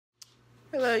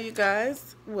Hello you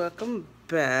guys, welcome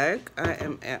back. I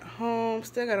am at home,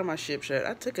 still got on my ship shirt.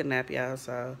 I took a nap, y'all,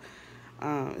 so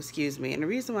excuse me. And the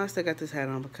reason why I still got this hat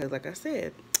on, because like I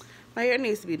said, my hair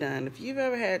needs to be done. If you've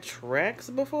ever had tracks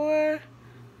before,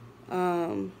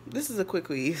 this is a quick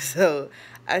weave. So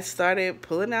I started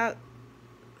pulling out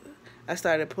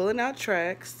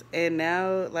tracks, and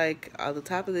now like on the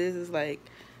top of this is like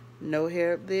no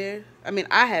hair up there. I mean,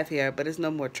 I have hair, but there's no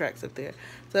more tracks up there.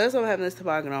 So that's why I'm having this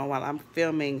toboggan on while I'm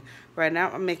filming. Right now,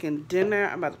 I'm making dinner.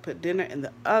 I'm about to put dinner in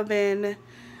the oven.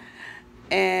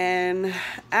 And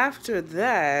after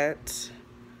that,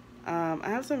 I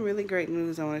have some really great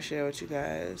news I want to share with you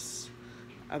guys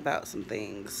about some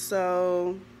things.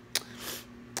 So,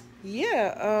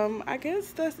 yeah, I guess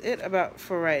that's it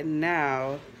for right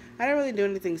now. I didn't really do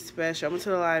anything special. I went to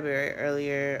the library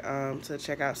earlier to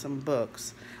check out some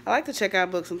books. I like to check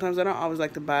out books. Sometimes I don't always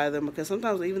like to buy them because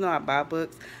sometimes even though I buy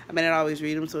books, I may not always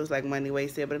read them, so it's like money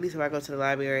wasted. But at least if I go to the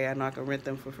library, I know I can rent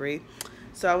them for free.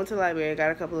 So I went to the library, got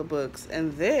a couple of books,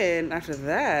 and then after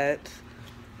that,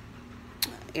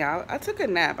 yeah, I took a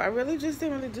nap. I really just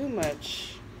didn't really do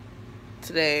much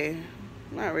today.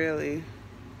 Not really.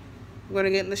 I'm going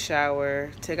to get in the shower,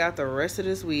 take out the rest of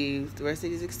this weave, the rest of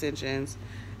these extensions,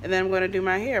 and then I'm going to do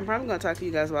my hair. I'm probably going to talk to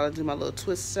you guys while I do my little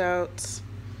twist outs.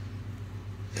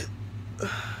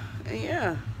 And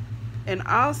yeah. And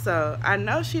also, I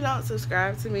know she don't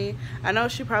subscribe to me. I know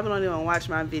she probably don't even watch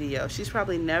my videos. She's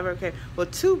probably never came. Well,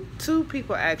 two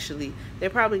people actually. They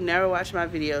probably never watched my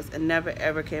videos and never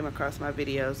ever came across my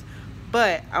videos.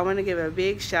 But I want to give a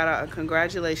big shout out and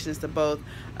congratulations to both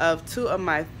of two of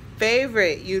my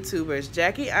favorite YouTubers,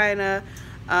 Jackie Ina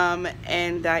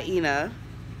and Diana,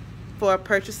 for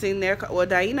purchasing their car. Well,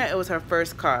 Diana, it was her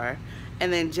first car,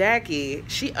 and then Jackie,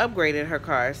 she upgraded her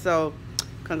car. So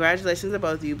congratulations to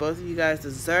both of you. Both of you guys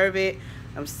deserve it.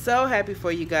 I'm so happy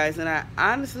for you guys, and I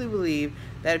honestly believe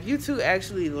that if you two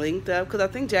actually linked up, because I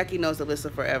think Jackie knows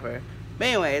Alyssa Forever. But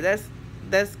anyway, that's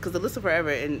because Alyssa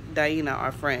Forever and Diana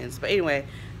are friends. But anyway,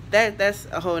 that's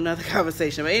a whole another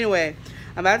conversation. But anyway,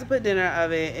 I'm about to put dinner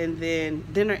in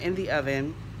the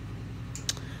oven.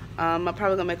 I'm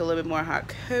probably gonna make a little bit more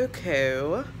hot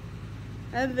cocoa,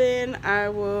 and then I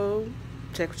will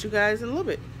check with you guys in a little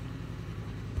bit.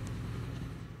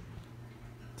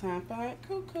 Time for hot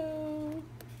cocoa.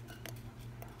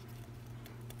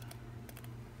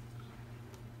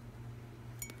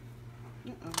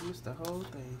 I missed the whole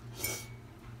thing.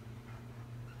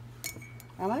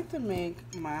 I like to make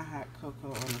my hot cocoa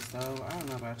on the stove. I don't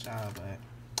know about y'all, but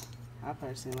I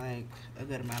personally like a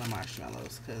good amount of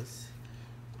marshmallows because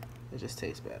it just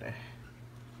tastes better.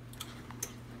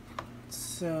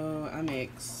 So I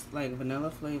mix like vanilla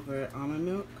flavored almond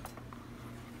milk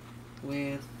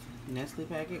with Nestle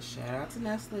packet. Shout out to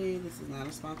Nestle. This is not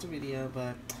a sponsored video,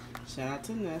 but shout out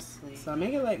to Nestle. So I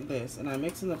make it like this, and I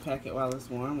mix in the packet while it's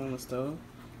warm on the stove,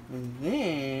 and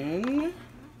then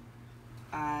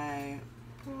I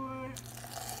pour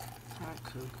hot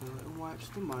cocoa and watch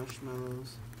the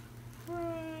marshmallows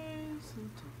rise.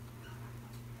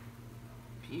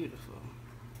 Beautiful.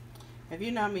 If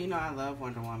you know me, you know I love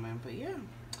Wonder Woman, but yeah,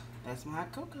 that's my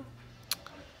hot cocoa.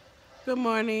 Good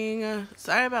morning.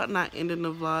 Sorry about not ending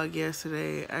the vlog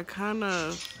yesterday. I kind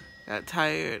of got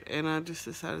tired and I just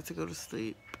decided to go to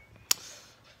sleep.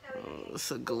 Oh, it's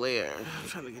a glare. I'm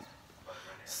trying to get...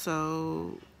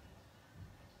 So,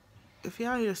 if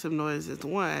y'all hear some noises,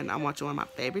 one, I'm watching one of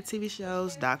my favorite TV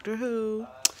shows, Doctor Who.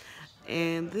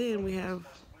 And then we have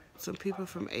some people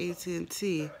from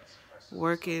AT&T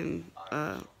working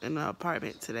in the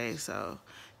apartment today. So,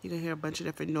 you can hear a bunch of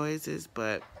different noises,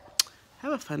 but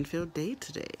have a fun-filled day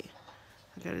today.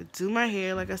 I gotta do my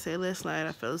hair. Like I said last night,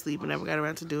 I fell asleep and never got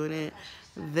around to doing it.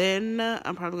 Then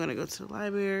I'm probably gonna go to the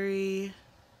library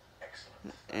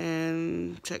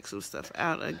and check some stuff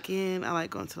out again. I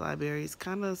like going to the library. It's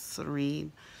kind of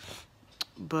serene.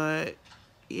 But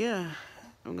yeah,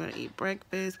 I'm gonna eat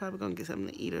breakfast. Probably gonna get something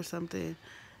to eat or something.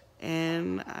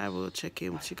 And I will check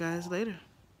in with you guys later.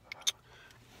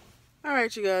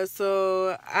 Alright, you guys.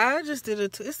 So I just did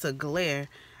it's a glare.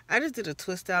 I just did a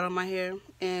twist out on my hair,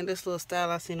 and this little style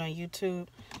I seen on YouTube.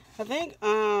 I think,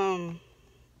 I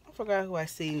forgot who I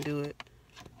seen do it,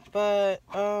 but,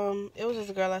 it was just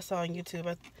a girl I saw on YouTube.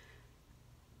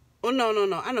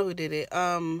 No, I know who did it.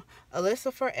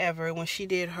 Alyssa Forever, when she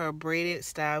did her braided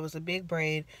style, it was a big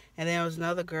braid, and then there was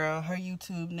another girl, her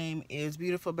YouTube name is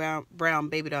Beautiful Brown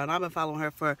Baby Doll, and I've been following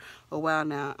her for a while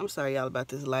now. I'm sorry, y'all, about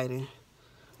this lighting.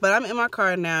 But I'm in my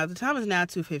car now. The time is now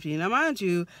 2:50. Now, mind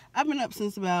you, I've been up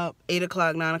since about 8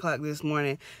 o'clock, 9 o'clock this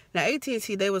morning. Now,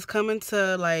 AT&T, they was coming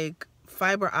to, like,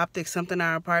 fiber optic something in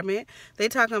our apartment. They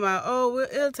talking about, oh,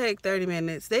 it'll take 30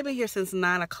 minutes. They've been here since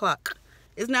 9 o'clock.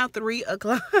 It's now 3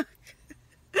 o'clock.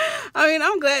 I mean,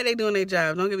 I'm glad they're doing their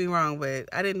job. Don't get me wrong, but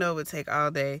I didn't know it would take all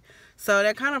day. So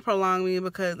that kind of prolonged me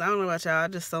because I don't know about y'all. I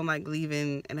just don't like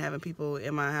leaving and having people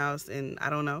in my house, and I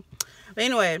don't know. But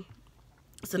anyway,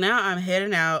 so now I'm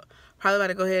heading out. Probably about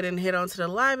to go ahead and head on to the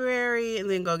library and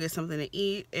then go get something to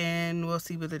eat, and we'll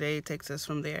see where the day takes us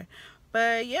from there.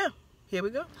 But yeah, here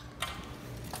we go.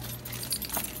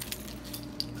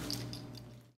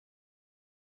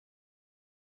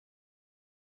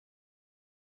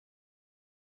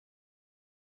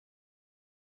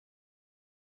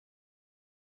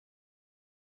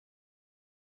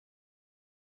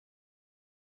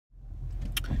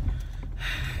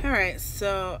 Alright,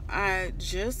 so I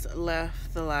just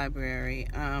left the library.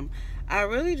 I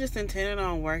really just intended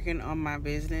on working on my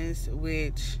business,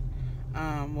 which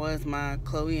was my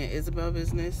Chloe and Isabel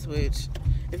business, which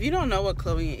if you don't know what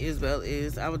Chloe and Isabel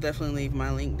is, I will definitely leave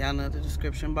my link down in the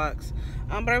description box.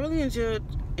 But I really enjoyed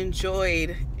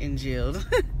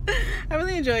I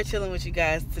really enjoyed chilling with you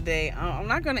guys today. I'm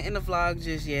not going to end the vlog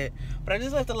just yet, but I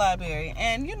just left the library,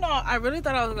 and you know, I really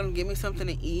thought I was going to get me something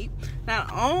to eat.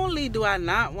 Not only do I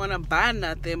not want to buy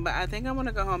nothing, but I think I'm going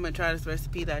to go home and try this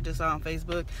recipe that I just saw on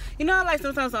Facebook. You know, like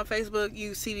sometimes on Facebook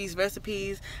you see these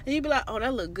recipes and you be like, oh,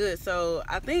 that look good. So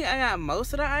I think I got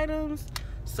most of the items.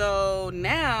 So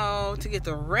now to get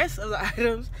the rest of the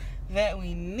items that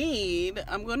we need,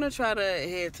 I'm going to try to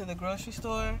head to the grocery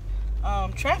store.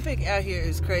 Traffic out here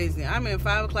is crazy. I'm in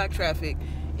 5 o'clock traffic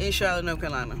in Charlotte, North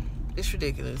Carolina. It's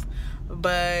ridiculous.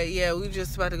 But yeah, we're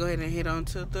just about to go ahead and head on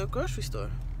to the grocery store.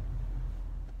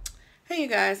 Hey you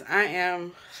guys, I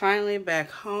am finally back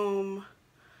home.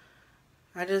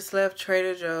 I just left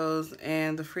Trader Joe's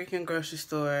and the freaking grocery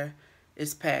store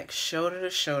is packed shoulder to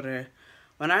shoulder.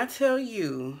 When I tell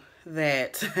you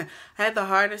that I had the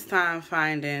hardest time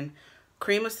finding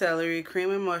cream of celery,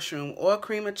 cream of mushroom, or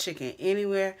cream of chicken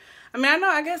anywhere. I mean,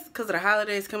 I guess because of the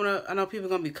holidays coming up, I know people are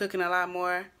going to be cooking a lot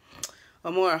more,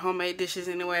 or more homemade dishes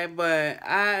anyway, but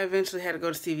I eventually had to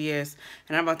go to CVS,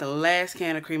 and I bought the last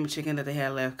can of cream of chicken that they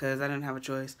had left because I didn't have a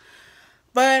choice.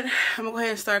 But I'm going to go ahead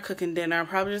and start cooking dinner. I'm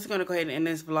probably just going to go ahead and end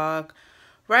this vlog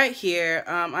right here.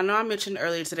 I know I mentioned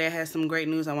earlier today I had some great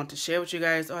news I want to share with you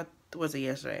guys, or was it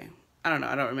yesterday? I don't know.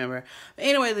 I don't remember. But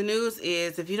anyway, the news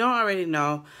is, if you don't already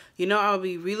know, you know I'll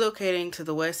be relocating to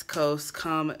the West Coast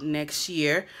come next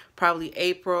year. Probably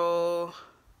April.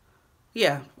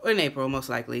 Yeah, in April, most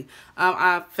likely.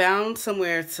 I found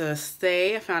somewhere to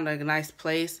stay. I found a nice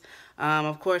place.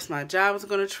 Of course, my job is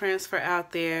going to transfer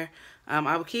out there.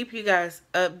 I will keep you guys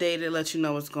updated, let you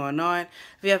know what's going on.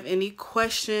 If you have any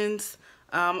questions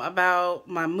about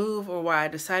my move or why I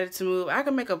decided to move, I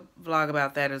can make a vlog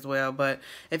about that as well. But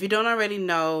if you don't already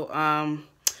know,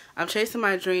 I'm chasing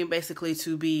my dream basically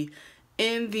to be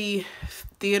in the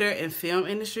theater and film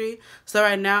industry. So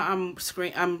right now I'm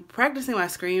practicing my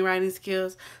screenwriting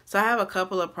skills. So I have a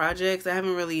couple of projects. I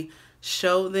haven't really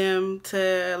showed them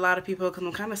to a lot of people because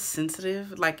I'm kind of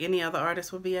sensitive, like any other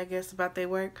artist would be, I guess, about their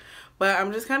work. But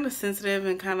I'm just kind of sensitive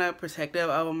and kind of protective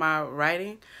over my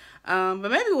writing. But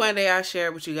maybe one day I'll share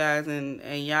it with you guys and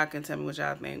y'all can tell me what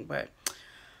y'all think. But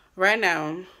right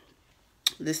now,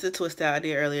 this is a twist out I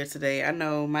did earlier today. I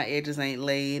know my edges ain't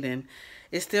laid and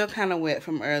it's still kind of wet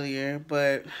from earlier,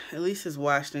 but at least it's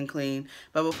washed and clean.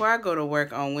 But before I go to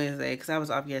work on Wednesday, because I was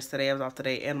off yesterday, I was off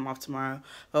today, and I'm off tomorrow.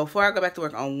 But before I go back to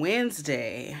work on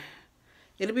Wednesday,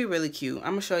 it'll be really cute. I'm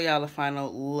going to show y'all the final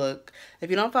look. If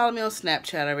you don't follow me on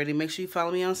Snapchat already, make sure you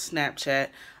follow me on Snapchat.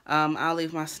 I'll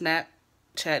leave my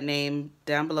Snapchat name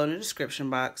down below in the description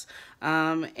box.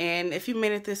 And if you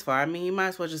made it this far, I mean, you might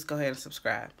as well just go ahead and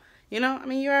subscribe. You know, I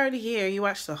mean, you're already here. You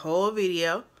watched the whole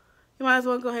video. You might as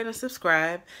well go ahead and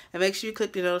subscribe. And make sure you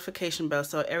click the notification bell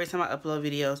so every time I upload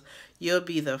videos, you'll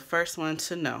be the first one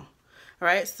to know.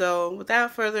 Alright, so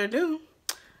without further ado,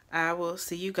 I will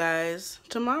see you guys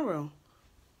tomorrow.